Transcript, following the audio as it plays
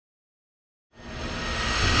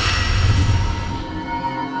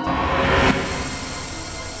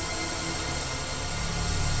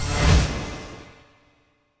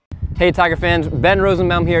Hey Tiger fans, Ben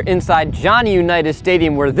Rosenbaum here inside Johnny Unitas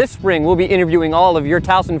Stadium, where this spring we'll be interviewing all of your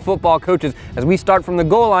Towson football coaches as we start from the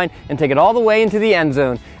goal line and take it all the way into the end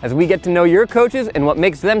zone, as we get to know your coaches and what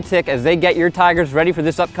makes them tick as they get your Tigers ready for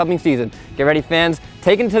this upcoming season. Get ready fans,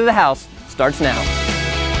 Taken to the House starts now.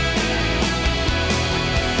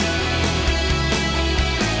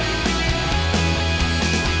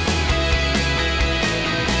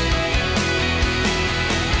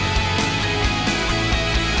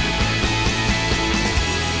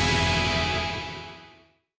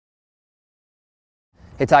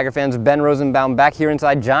 Hey Tiger fans, Ben Rosenbaum back here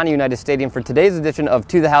inside Johnny Unitas Stadium for today's edition of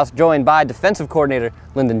To the House, joined by Defensive Coordinator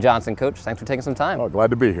Lyndon Johnson. Coach, thanks for taking some time. Oh,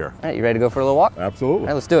 glad to be here. All right, you ready to go for a little walk? Absolutely. All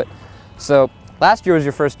right, let's do it. So, last year was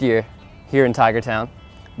your first year here in Tiger Town,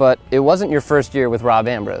 but it wasn't your first year with Rob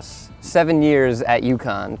Ambrose. 7 years at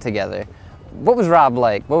UConn together. What was Rob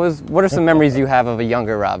like? What are some memories you have of a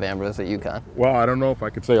younger Rob Ambrose at UConn? Well, I don't know if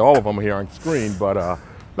I could say all of them here on screen, but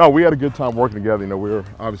no, we had a good time working together. You know, we were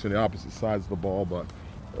obviously on the opposite sides of the ball, but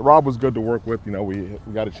Rob was good to work with. You know, we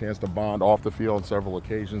got a chance to bond off the field on several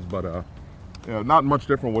occasions, but you know, not much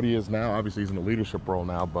different what he is now. Obviously, he's in a leadership role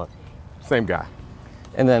now, but same guy.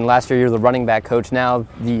 And then last year, you're the running back coach, now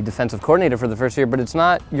the defensive coordinator for the first year, but it's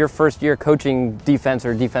not your first year coaching defense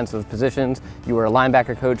or defensive positions. You were a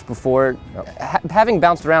linebacker coach before. Yep. Having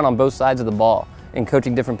bounced around on both sides of the ball and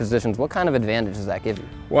coaching different positions, what kind of advantage does that give you?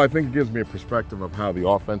 Well, I think it gives me a perspective of how the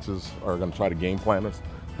offenses are going to try to game plan us,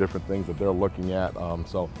 different things that they're looking at.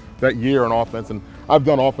 So that year in offense, and I've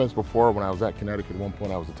done offense before. When I was at Connecticut, at one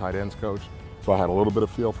point I was a tight ends coach, so I had a little bit of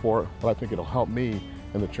feel for it, but I think it'll help me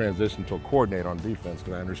in the transition to a coordinator on defense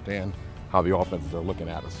because I understand how the offenses are looking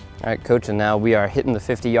at us. All right, Coach, and now we are hitting the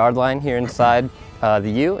 50-yard line here inside the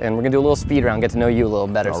U, and we're going to do a little speed round, get to know you a little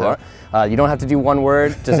better. All right. You don't have to do one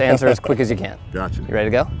word, just answer as quick as you can. Gotcha. You ready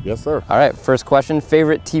to go? Yes, sir. All right, first question,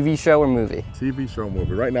 favorite TV show or movie? TV show,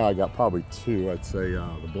 movie. Right now I got probably two. I'd say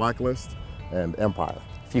The Blacklist and Empire.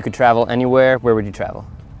 If you could travel anywhere, where would you travel?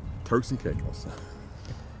 Turks and Caicos.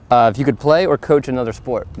 If you could play or coach another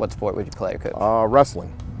sport, what sport would you play or coach?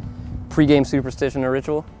 Wrestling. Pre-game superstition or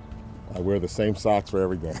ritual? I wear the same socks for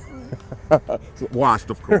every game. Washed,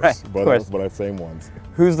 of course, right, but the same ones.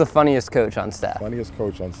 Who's the funniest coach on staff? Funniest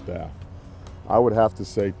coach on staff? I would have to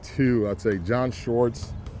say two. I'd say John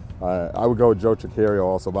Schwartz. I would go with Joe Chiccario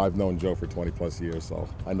also, but I've known Joe for 20 plus years, so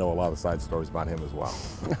I know a lot of side stories about him as well.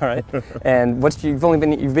 All right. And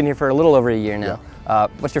you've been here for a little over a year now. Yeah.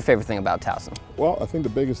 What's your favorite thing about Towson? Well, I think the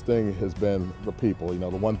biggest thing has been the people. You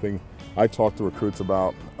know, the one thing I talk to recruits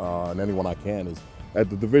about, and anyone I can, is at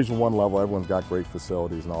the Division I level, everyone's got great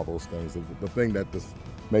facilities and all those things. The thing that just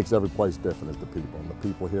makes every place different is the people. And the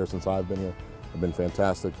people here, since I've been here, have been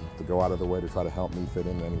fantastic to go out of their way to try to help me fit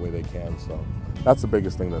in any way they can. So that's the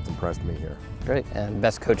biggest thing that's impressed me here. Great. And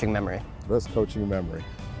best coaching memory? Best coaching memory.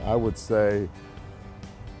 I would say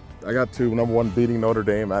I got two. Number one, beating Notre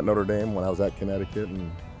Dame at Notre Dame when I was at Connecticut and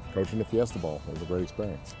coaching the Fiesta Bowl. It was a great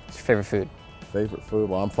experience. What's your favorite food? Favorite food?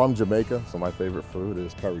 Well, I'm from Jamaica, so my favorite food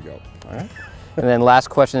is curry goat. All right. And then last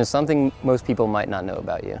question is something most people might not know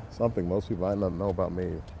about you. Something most people might not know about me.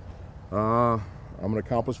 I'm an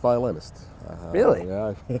accomplished violinist. Really?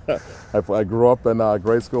 Yeah. I grew up in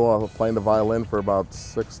grade school. I was playing the violin for about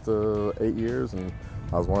 6 to 8 years, and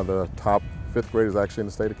I was one of the top 5th graders actually in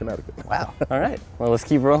the state of Connecticut. Wow. All right. Well, let's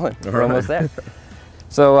keep rolling. We're almost there.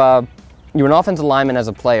 So you were an offensive lineman as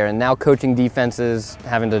a player, and now coaching defenses,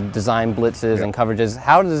 having to design blitzes and coverages.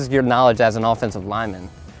 How does your knowledge as an offensive lineman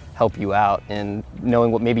help you out in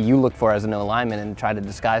knowing what maybe you look for as an O-lineman and try to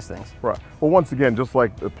disguise things? Right. Well, once again, just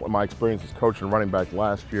like my experience as coach and running back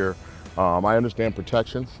last year, I understand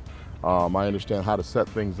protections. I understand how to set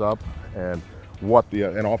things up and what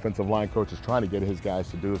an offensive line coach is trying to get his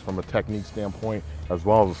guys to do is from a technique standpoint as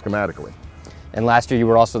well as schematically. And last year you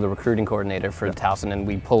were also the recruiting coordinator for Towson, and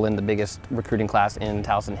we pull in the biggest recruiting class in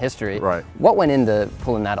Towson history. Right. What went into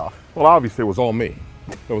pulling that off? Well, obviously it was all me.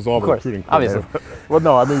 It was all the recruiting coordinator. Obviously. Well,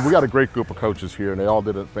 no, I mean, we got a great group of coaches here, and they all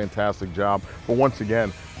did a fantastic job. But once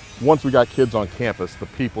again, once we got kids on campus, the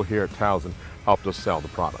people here at Towson helped us sell the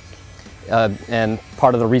product. And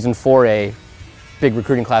part of the reason for a big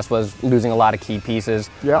recruiting class was losing a lot of key pieces.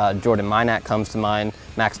 Yeah. Jordan Minat comes to mind,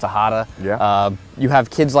 Max Tejada. Yeah. You have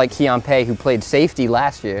kids like Keon Pay, who played safety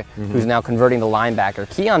last year, who's now converting to linebacker.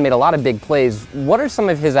 Keon made a lot of big plays. What are some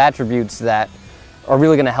of his attributes that are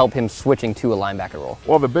really going to help him switching to a linebacker role?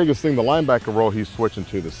 Well, the biggest thing, the linebacker role he's switching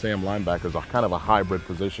to, the Sam linebacker, is a kind of a hybrid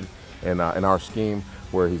position in our scheme,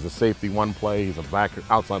 where he's a safety one play, he's a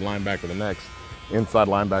outside linebacker the next, inside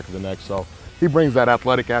linebacker the next. So he brings that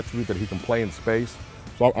athletic attribute that he can play in space.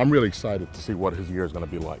 So I'm really excited to see what his year is going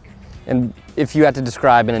to be like. And if you had to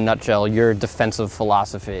describe in a nutshell your defensive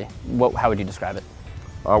philosophy, how would you describe it?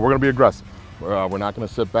 We're going to be aggressive. We're not going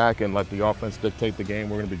to sit back and let the offense dictate the game.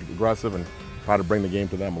 We're going to be aggressive and try to bring the game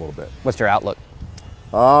to them a little bit. What's your outlook?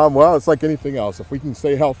 Well, it's like anything else. If we can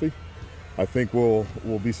stay healthy, I think we'll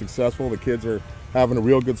be successful. The kids are having a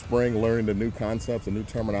real good spring, learning the new concepts and new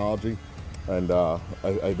terminology, and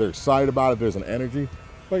they're excited about it. There's an energy.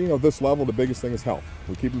 But, you know, this level, the biggest thing is health.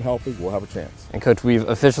 We keep them healthy, we'll have a chance. And Coach, we've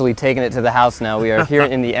officially taken it to the house now. We are here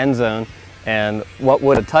in the end zone. And what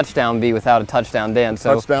would a touchdown be without a touchdown dance?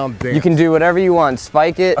 So touchdown dance. You can do whatever you want.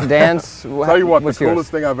 Spike it, dance. Tell you what, the yours?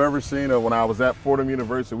 coolest thing I've ever seen, when I was at Fordham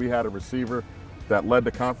University, we had a receiver that led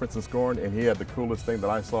the conference in scoring, and he had the coolest thing that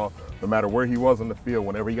I saw. No matter where he was on the field,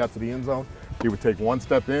 whenever he got to the end zone, he would take one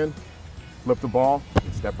step in, flip the ball,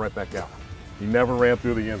 and step right back out. He never ran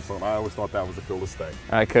through the end zone. I always thought that was the coolest thing.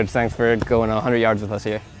 All right, Coach, thanks for going 100 yards with us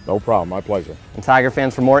here. No problem, my pleasure. And Tiger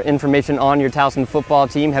fans, for more information on your Towson football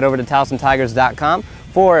team, head over to TowsonTigers.com.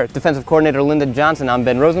 For defensive coordinator Lyndon Johnson, I'm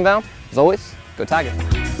Ben Rosenbaum. As always, go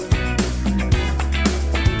Tigers.